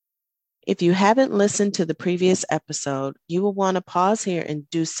If you haven't listened to the previous episode, you will want to pause here and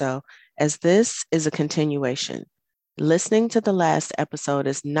do so, as this is a continuation. Listening to the last episode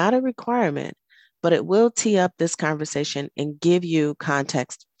is not a requirement, but it will tee up this conversation and give you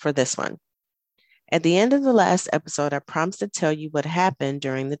context for this one. At the end of the last episode, I promised to tell you what happened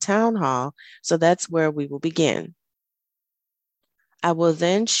during the town hall, so that's where we will begin. I will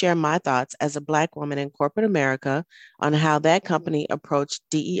then share my thoughts as a Black woman in corporate America on how that company approached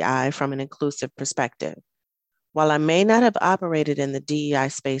DEI from an inclusive perspective. While I may not have operated in the DEI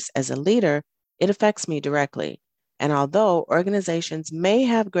space as a leader, it affects me directly. And although organizations may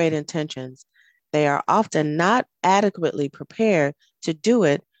have great intentions, they are often not adequately prepared to do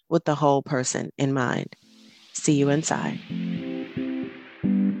it with the whole person in mind. See you inside.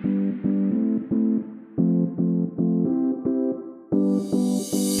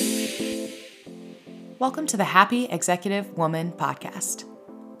 Welcome to the Happy Executive Woman podcast.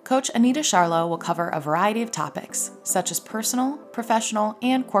 Coach Anita Charlo will cover a variety of topics, such as personal, professional,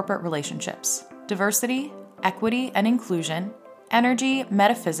 and corporate relationships, diversity, equity and inclusion, energy,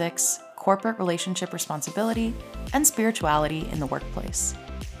 metaphysics, corporate relationship responsibility, and spirituality in the workplace.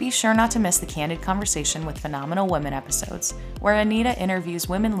 Be sure not to miss the Candid Conversation with Phenomenal Women episodes, where Anita interviews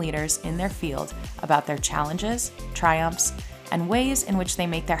women leaders in their field about their challenges, triumphs, and ways in which they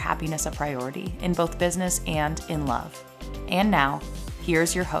make their happiness a priority in both business and in love. And now,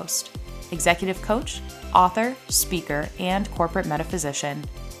 here's your host, executive coach, author, speaker, and corporate metaphysician,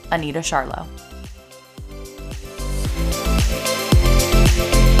 Anita Charlo.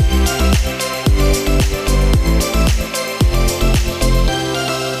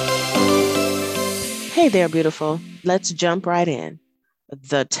 Hey there, beautiful. Let's jump right in.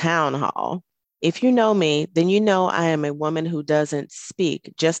 The town hall. If you know me, then you know I am a woman who doesn't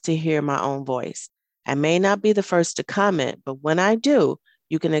speak just to hear my own voice. I may not be the first to comment, but when I do,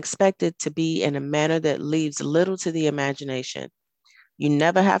 you can expect it to be in a manner that leaves little to the imagination. You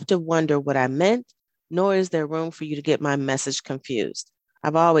never have to wonder what I meant, nor is there room for you to get my message confused.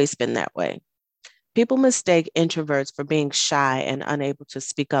 I've always been that way. People mistake introverts for being shy and unable to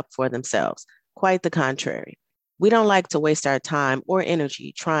speak up for themselves. Quite the contrary. We don't like to waste our time or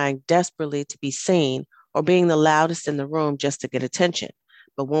energy trying desperately to be seen or being the loudest in the room just to get attention.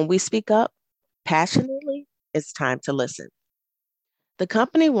 But when we speak up passionately, it's time to listen. The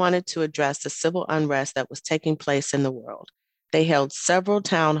company wanted to address the civil unrest that was taking place in the world. They held several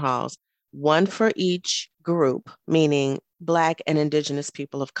town halls, one for each group, meaning Black and Indigenous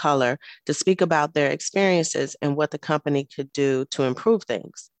people of color, to speak about their experiences and what the company could do to improve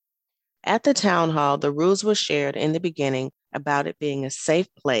things. At the town hall, the rules were shared in the beginning about it being a safe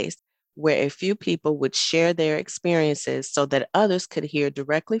place where a few people would share their experiences so that others could hear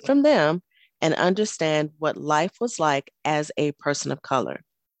directly from them and understand what life was like as a person of color.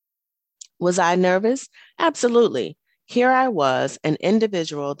 Was I nervous? Absolutely. Here I was, an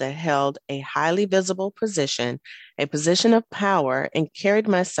individual that held a highly visible position, a position of power, and carried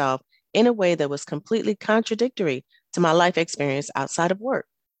myself in a way that was completely contradictory to my life experience outside of work.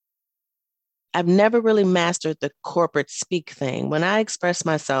 I've never really mastered the corporate speak thing. When I express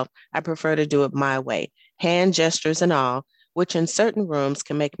myself, I prefer to do it my way, hand gestures and all, which in certain rooms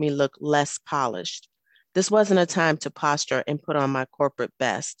can make me look less polished. This wasn't a time to posture and put on my corporate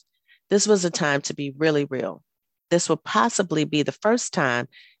best. This was a time to be really real. This will possibly be the first time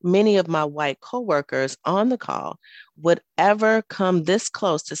many of my white coworkers on the call would ever come this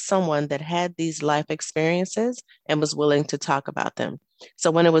close to someone that had these life experiences and was willing to talk about them.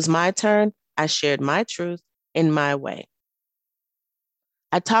 So when it was my turn, I shared my truth in my way.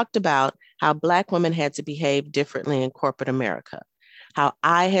 I talked about how Black women had to behave differently in corporate America, how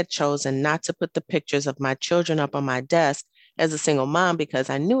I had chosen not to put the pictures of my children up on my desk as a single mom because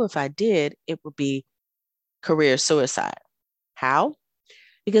I knew if I did, it would be career suicide. How?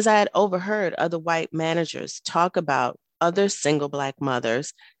 Because I had overheard other white managers talk about other single Black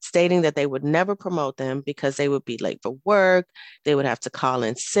mothers stating that they would never promote them because they would be late for work, they would have to call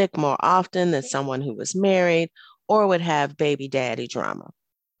in sick more often than someone who was married, or would have baby daddy drama.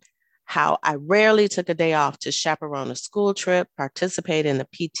 How I rarely took a day off to chaperone a school trip, participate in the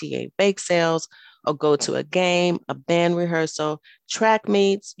PTA bake sales, or go to a game, a band rehearsal, track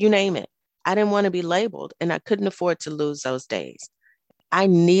meets, you name it. I didn't want to be labeled, and I couldn't afford to lose those days. I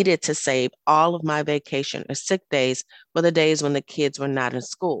needed to save all of my vacation or sick days for the days when the kids were not in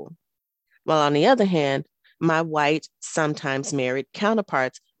school. While on the other hand, my white, sometimes married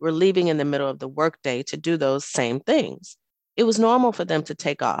counterparts were leaving in the middle of the workday to do those same things. It was normal for them to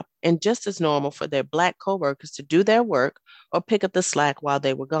take off, and just as normal for their Black coworkers to do their work or pick up the slack while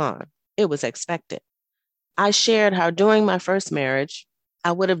they were gone. It was expected. I shared how during my first marriage,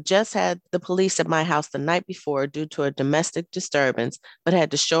 I would have just had the police at my house the night before due to a domestic disturbance, but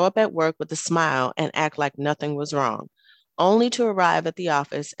had to show up at work with a smile and act like nothing was wrong, only to arrive at the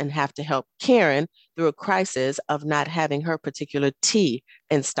office and have to help Karen through a crisis of not having her particular tea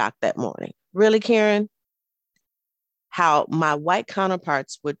in stock that morning. Really, Karen? How my white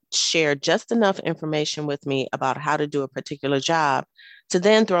counterparts would share just enough information with me about how to do a particular job to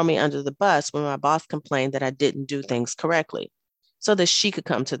then throw me under the bus when my boss complained that I didn't do things correctly so that she could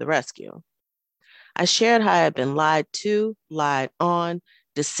come to the rescue. I shared how I had been lied to, lied on,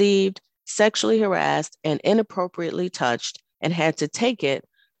 deceived, sexually harassed, and inappropriately touched, and had to take it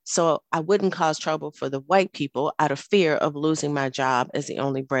so I wouldn't cause trouble for the white people out of fear of losing my job as the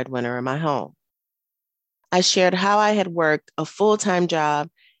only breadwinner in my home. I shared how I had worked a full time job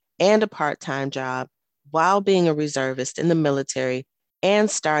and a part time job while being a reservist in the military and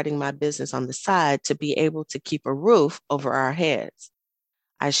starting my business on the side to be able to keep a roof over our heads.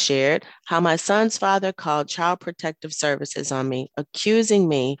 I shared how my son's father called Child Protective Services on me, accusing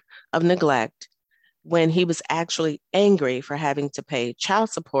me of neglect when he was actually angry for having to pay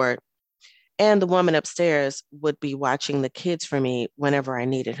child support, and the woman upstairs would be watching the kids for me whenever I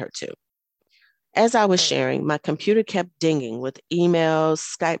needed her to. As I was sharing, my computer kept dinging with emails,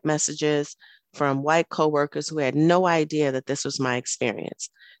 Skype messages from white coworkers who had no idea that this was my experience.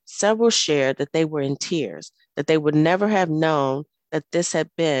 Several shared that they were in tears, that they would never have known that this had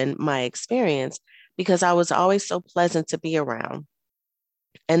been my experience because I was always so pleasant to be around,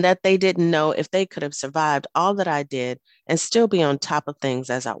 and that they didn't know if they could have survived all that I did and still be on top of things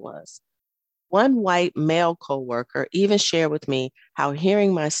as I was. One white male coworker even shared with me how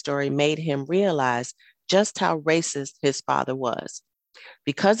hearing my story made him realize just how racist his father was.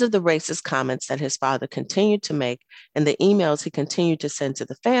 Because of the racist comments that his father continued to make and the emails he continued to send to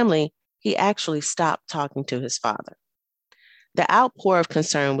the family, he actually stopped talking to his father. The outpour of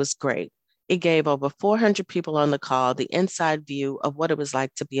concern was great. It gave over 400 people on the call the inside view of what it was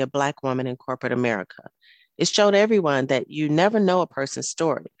like to be a Black woman in corporate America. It showed everyone that you never know a person's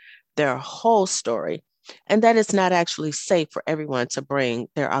story, their whole story, and that it's not actually safe for everyone to bring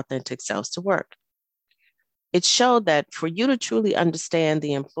their authentic selves to work. It showed that for you to truly understand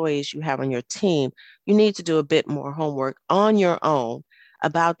the employees you have on your team, you need to do a bit more homework on your own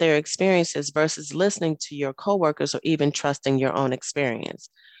about their experiences versus listening to your coworkers or even trusting your own experience.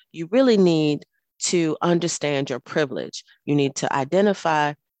 You really need to understand your privilege. You need to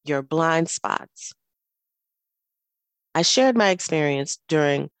identify your blind spots. I shared my experience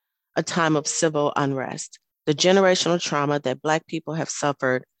during a time of civil unrest, the generational trauma that Black people have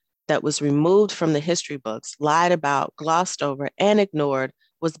suffered that was removed from the history books, lied about, glossed over, and ignored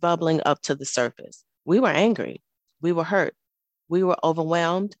was bubbling up to the surface. We were angry, we were hurt, we were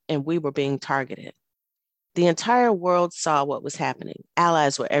overwhelmed, and we were being targeted. The entire world saw what was happening.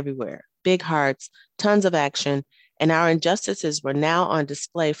 Allies were everywhere, big hearts, tons of action, and our injustices were now on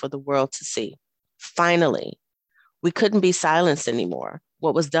display for the world to see. Finally, we couldn't be silenced anymore.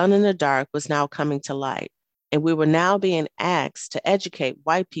 What was done in the dark was now coming to light, and we were now being asked to educate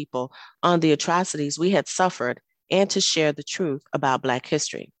white people on the atrocities we had suffered and to share the truth about Black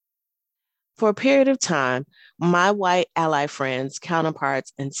history. For a period of time, my white ally friends,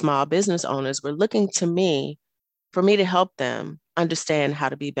 counterparts, and small business owners were looking to me for me to help them understand how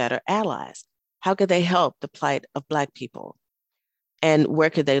to be better allies. How could they help the plight of Black people? And where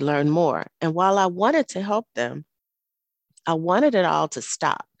could they learn more? And while I wanted to help them, I wanted it all to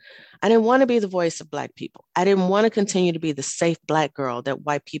stop. I didn't want to be the voice of Black people. I didn't want to continue to be the safe Black girl that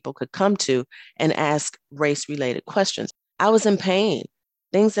white people could come to and ask race related questions. I was in pain.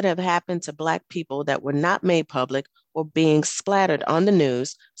 Things that have happened to Black people that were not made public were being splattered on the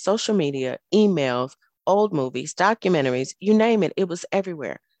news, social media, emails, old movies, documentaries, you name it, it was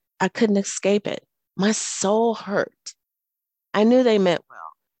everywhere. I couldn't escape it. My soul hurt. I knew they meant well,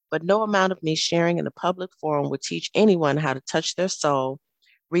 but no amount of me sharing in a public forum would teach anyone how to touch their soul,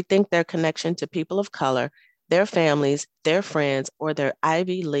 rethink their connection to people of color, their families, their friends, or their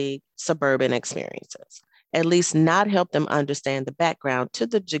Ivy League suburban experiences. At least not help them understand the background to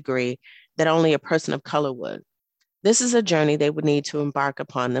the degree that only a person of color would. This is a journey they would need to embark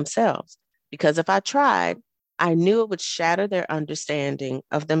upon themselves. Because if I tried, I knew it would shatter their understanding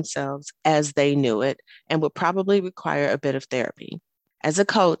of themselves as they knew it and would probably require a bit of therapy. As a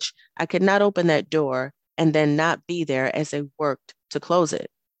coach, I could not open that door and then not be there as they worked to close it.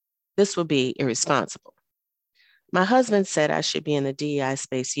 This would be irresponsible. My husband said I should be in the DEI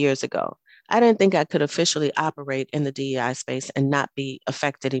space years ago. I didn't think I could officially operate in the DEI space and not be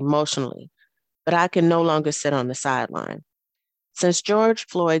affected emotionally, but I can no longer sit on the sideline. Since George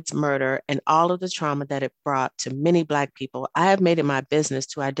Floyd's murder and all of the trauma that it brought to many Black people, I have made it my business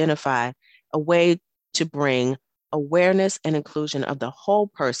to identify a way to bring awareness and inclusion of the whole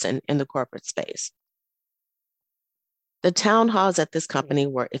person in the corporate space. The town halls at this company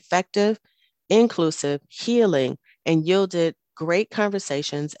were effective, inclusive, healing, and yielded great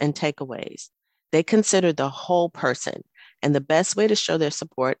conversations and takeaways. They considered the whole person and the best way to show their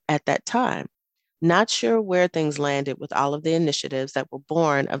support at that time. Not sure where things landed with all of the initiatives that were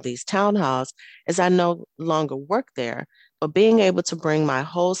born of these town halls, as I no longer work there, but being able to bring my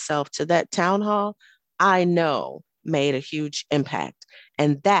whole self to that town hall, I know made a huge impact.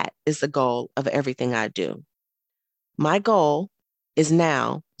 And that is the goal of everything I do. My goal is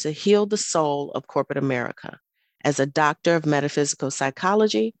now to heal the soul of corporate America. As a doctor of metaphysical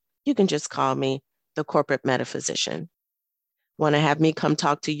psychology, you can just call me the corporate metaphysician. Want to have me come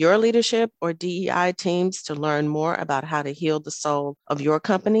talk to your leadership or DEI teams to learn more about how to heal the soul of your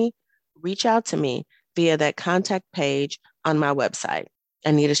company? Reach out to me via that contact page on my website,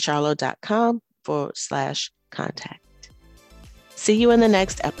 anitasharlow.com/contact. See you in the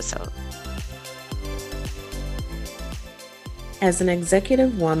next episode. As an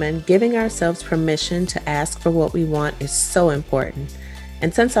executive woman, giving ourselves permission to ask for what we want is so important.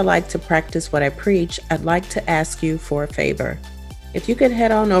 And since I like to practice what I preach, I'd like to ask you for a favor. If you could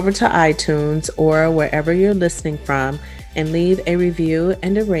head on over to iTunes or wherever you're listening from and leave a review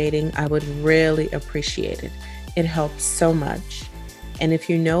and a rating, I would really appreciate it. It helps so much. And if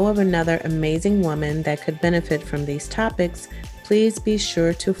you know of another amazing woman that could benefit from these topics, please be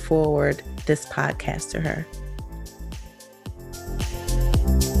sure to forward this podcast to her.